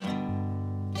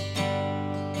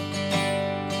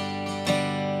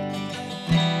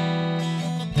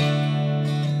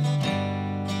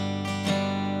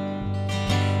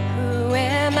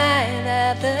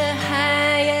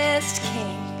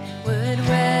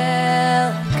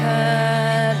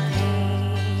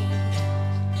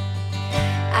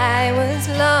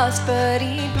but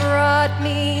he brought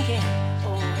me in.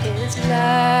 Oh, his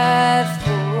love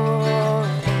for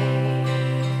me.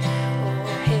 Oh,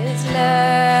 his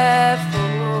love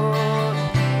for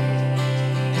me.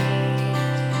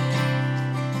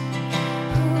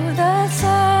 Who the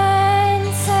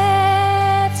Son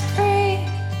sets free,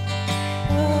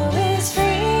 who is free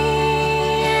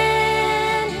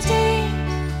indeed.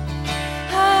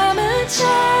 I'm a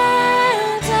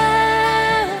child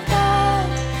of God,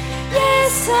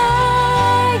 yes I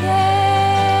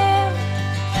am.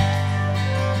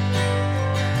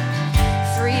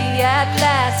 Free at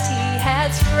last, he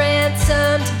has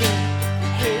ransomed me.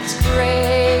 His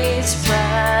grace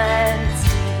runs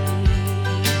deep.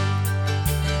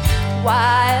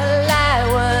 While I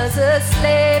was a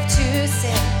slave to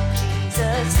sin,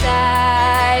 Jesus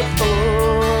died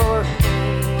for me.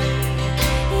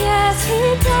 Yes,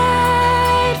 he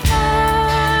died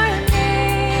for me.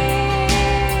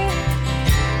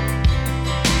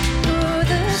 Who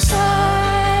the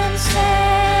Son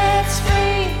sets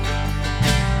free,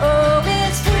 oh,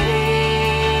 is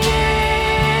free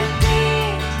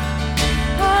indeed.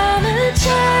 I'm a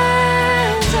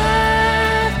child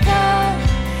of God,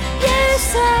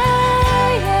 yes I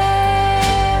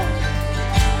am.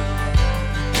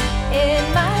 In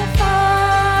my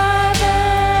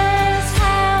Father's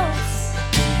house,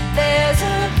 there's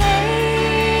a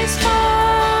place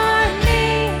for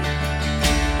me.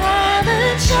 I'm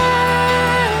a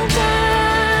child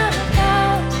of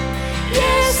God,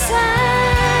 yes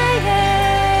I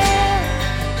am.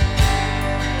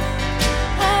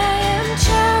 I am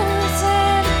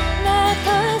chosen, not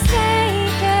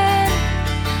forsaken.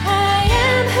 I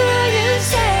am who you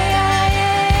say I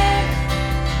am.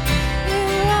 You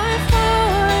are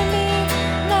for me,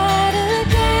 not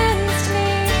against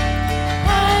me. I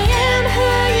am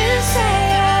who you say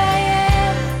I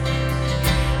am.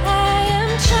 I am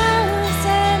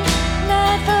chosen,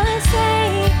 not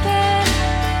forsaken.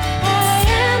 I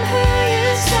am who you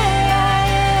say I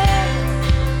am.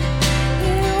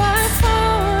 You are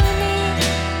for me,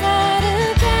 not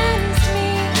against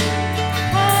me.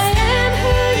 I am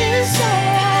who you say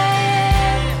I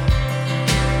am.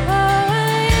 Oh,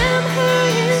 I am who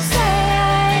you say I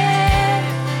am.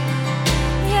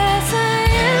 Yes, I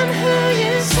am who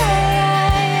you say I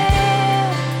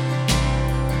am.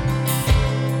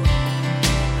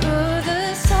 Who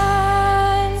the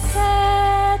Son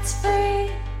sets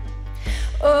free,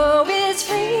 oh, is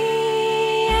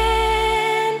free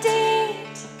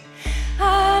indeed.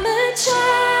 I'm a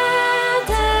child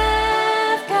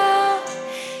of God,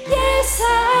 yes I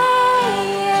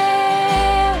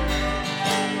am.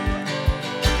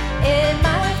 In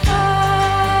my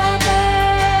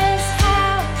Father's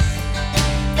house,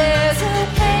 there's a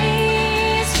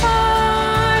place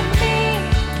for me.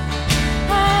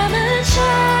 I'm a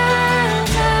child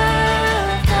of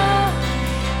God,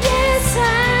 yes I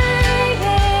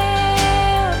am.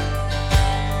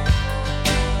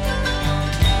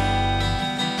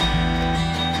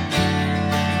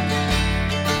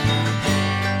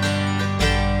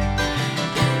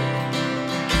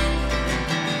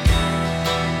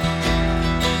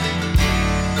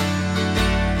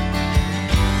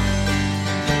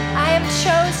 I am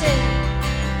chosen.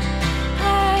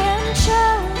 I am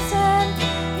chosen,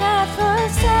 not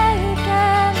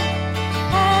forsaken.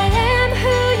 I am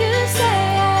who you say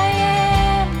I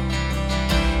am.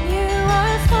 You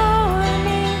are for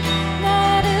me,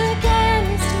 not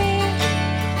against me.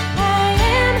 I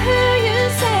am who you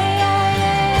say I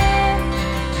am.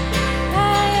 I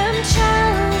am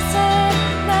chosen,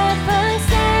 not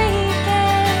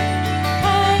forsaken. I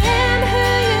am who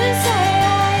you say I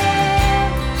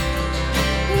am.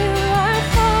 You are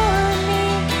for me,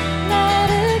 not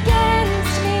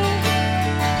against me.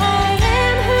 I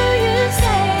am who you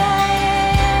say I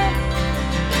am.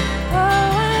 Oh, I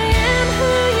am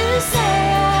who you say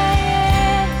I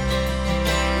am.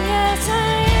 Yes, I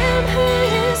am who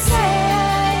you say I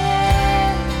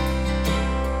am.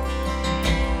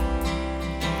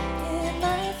 In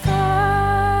my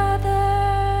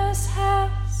Father's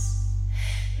house,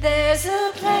 there's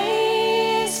a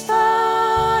place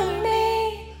for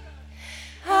me.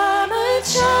 I'm a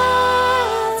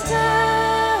child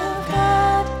of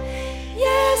God,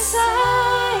 yes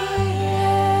I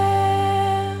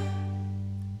am.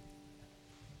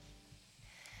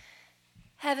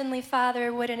 Heavenly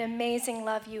Father, what an amazing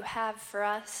love you have for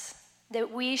us,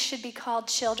 that we should be called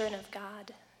children of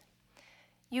God.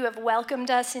 You have welcomed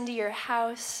us into your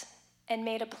house and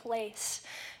made a place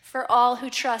for all who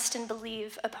trust and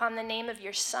believe upon the name of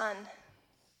your Son.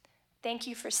 Thank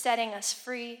you for setting us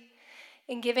free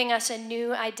and giving us a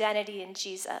new identity in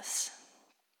Jesus.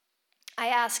 I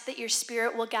ask that your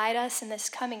Spirit will guide us in this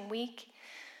coming week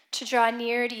to draw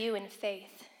near to you in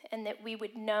faith, and that we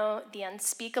would know the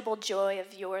unspeakable joy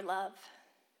of your love.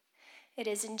 It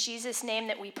is in Jesus' name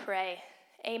that we pray.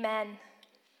 Amen.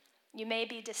 You may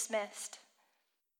be dismissed.